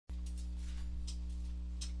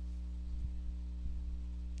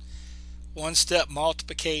One-step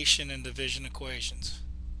multiplication and division equations.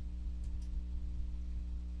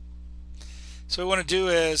 So what we want to do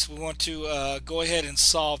is we want to go ahead and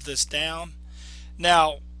solve this down.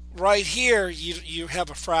 Now right here you have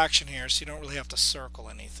a fraction here, so you don't really have to circle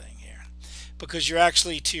anything here because you're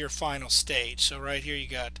actually to your final stage. So right here you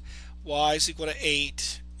got y is equal to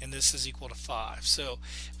 8 and this is equal to 5. So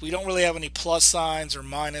we don't really have any plus signs or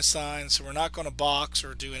minus signs, so we're not going to box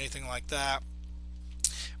or do anything like that.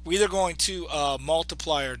 We're either going to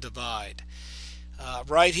multiply or divide.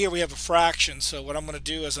 Right here we have a fraction, so what I'm going to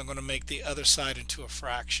do is I'm going to make the other side into a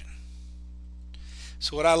fraction.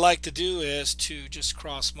 So what I like to do is to just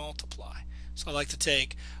cross multiply. So I like to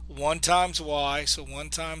take 1 times y, so 1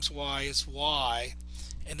 times y is y,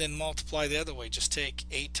 and then multiply the other way. Just take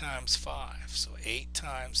 8 times 5, so 8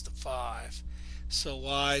 times the 5, so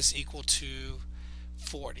y is equal to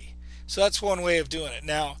 40. So that's one way of doing it.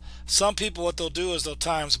 Now some people, what they'll do is they'll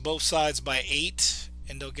times both sides by 8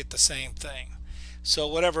 and they'll get the same thing. So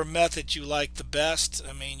whatever method you like the best,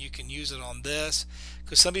 I mean, you can use it on this,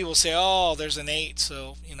 because some people say, oh, there's an 8,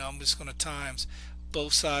 so I'm just going to times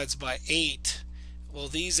both sides by 8. Well,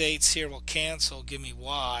 these 8's here will cancel, give me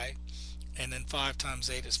y, and then 5 times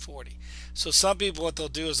 8 is 40. So some people, what they'll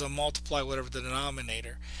do is they'll multiply whatever the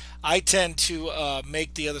denominator. I tend to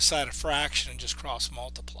make the other side a fraction and just cross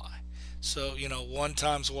multiply. So 1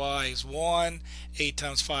 times y is 1, 8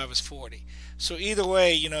 times 5 is 40. So either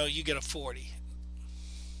way, you get a 40.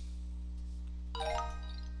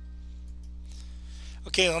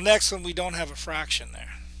 Okay, the next one, we don't have a fraction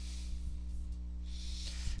there.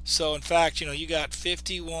 So in fact, you got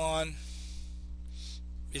 51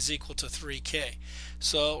 is equal to 3k.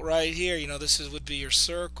 So right here, this would be your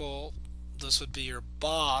circle, this would be your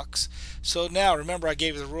box. So now remember, I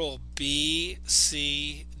gave you the rule B,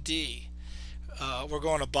 C, D. We're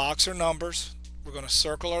going to box our numbers, we're going to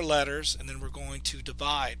circle our letters, and then we're going to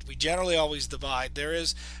divide. We generally always divide. There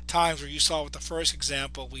is times where you saw with the first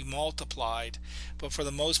example we multiplied, but for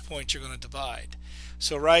the most part you're going to divide.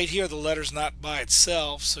 So right here the letter's not by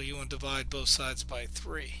itself, so you want to divide both sides by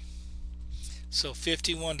 3. So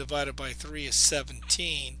 51 divided by 3 is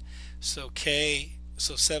 17, so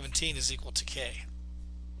 17 is equal to k.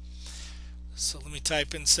 So let me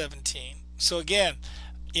type in 17. So again,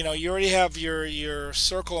 you already have your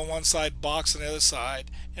circle on one side, box on the other side,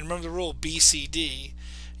 and remember the rule BCD.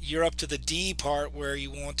 You're up to the D part where you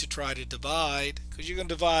want to try to divide, because you're going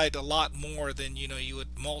to divide a lot more than you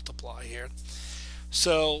would multiply here.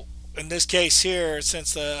 So in this case here,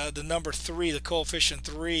 since the number 3, the coefficient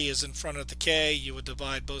 3 is in front of the k, you would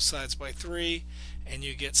divide both sides by 3 and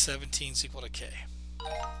you get 17 is equal to k.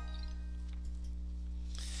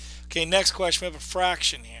 Okay, next question, we have a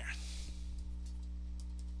fraction here.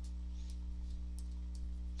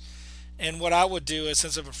 And what I would do is,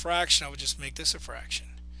 since I have a fraction, I would just make this a fraction.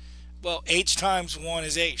 Well, h times 1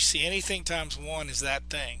 is h. See, anything times 1 is that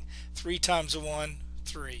thing. 3 times 1,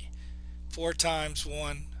 3. 4 times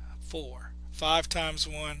 1, 4. 5 times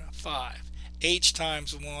 1, 5. H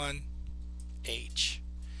times 1, h.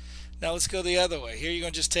 Now let's go the other way. Here you're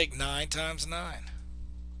going to just take 9 times 9.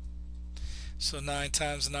 So 9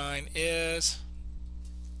 times 9 is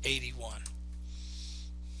 81.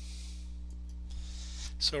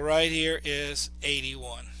 So right here is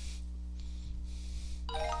 81.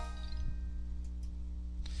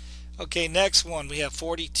 Okay, next one, we have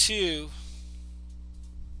 42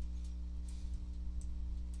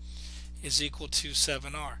 is equal to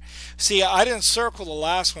 7r. See, I didn't circle the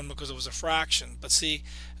last one because it was a fraction, but see,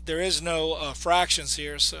 there is no fractions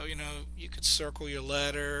here, so you could circle your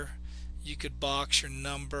letter, you could box your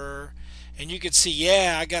number, and you could see,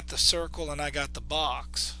 yeah, I got the circle and I got the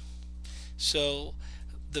box. So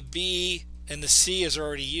the B and the C is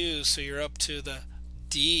already used, so you're up to the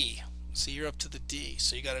D. So you're up to the D,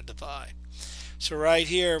 so you got to divide. So right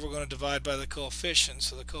here we're going to divide by the coefficient,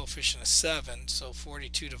 so the coefficient is 7, so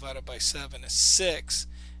 42 divided by 7 is 6,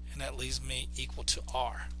 and that leaves me equal to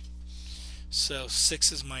R. So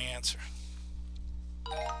 6 is my answer.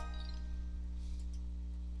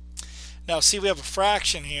 Now see, we have a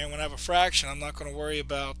fraction here. When I have a fraction, I'm not going to worry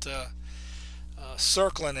about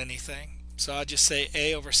circling anything. So I'll just say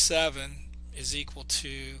a over 7 is equal to,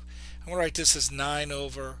 I'm going to write this as 9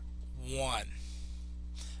 over 1.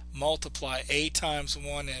 Multiply a times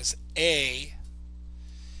 1 is a,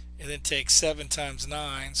 and then take 7 times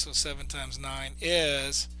 9, so 7 times 9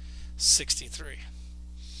 is 63.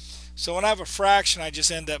 So when I have a fraction, I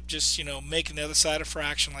just end up just making the other side a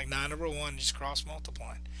fraction, like 9 over 1, and just cross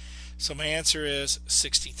multiplying. So my answer is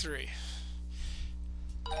 63.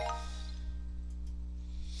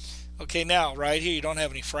 Okay, now right here you don't have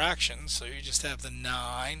any fractions, so you just have the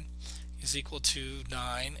 9, is equal to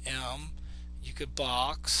 9m. You could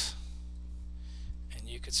box and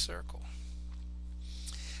you could circle.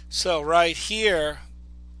 So right here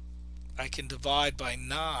I can divide by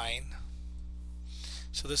 9,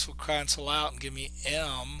 so this will cancel out and give me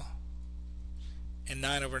m, and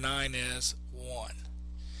 9 over 9 is 1.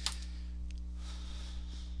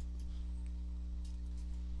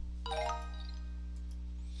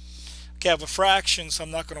 Okay, I have a fraction, so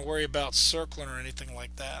I'm not going to worry about circling or anything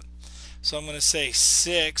like that. So I'm going to say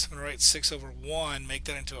 6, I'm going to write 6 over 1, make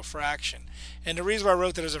that into a fraction. And the reason why I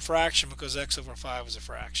wrote that as a fraction, because x over 5 is a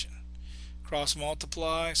fraction. Cross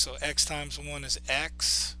multiply, so x times 1 is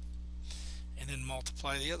x, and then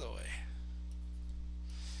multiply the other way.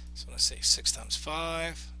 So I'm going to say 6 times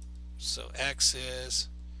 5, so x is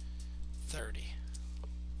 30.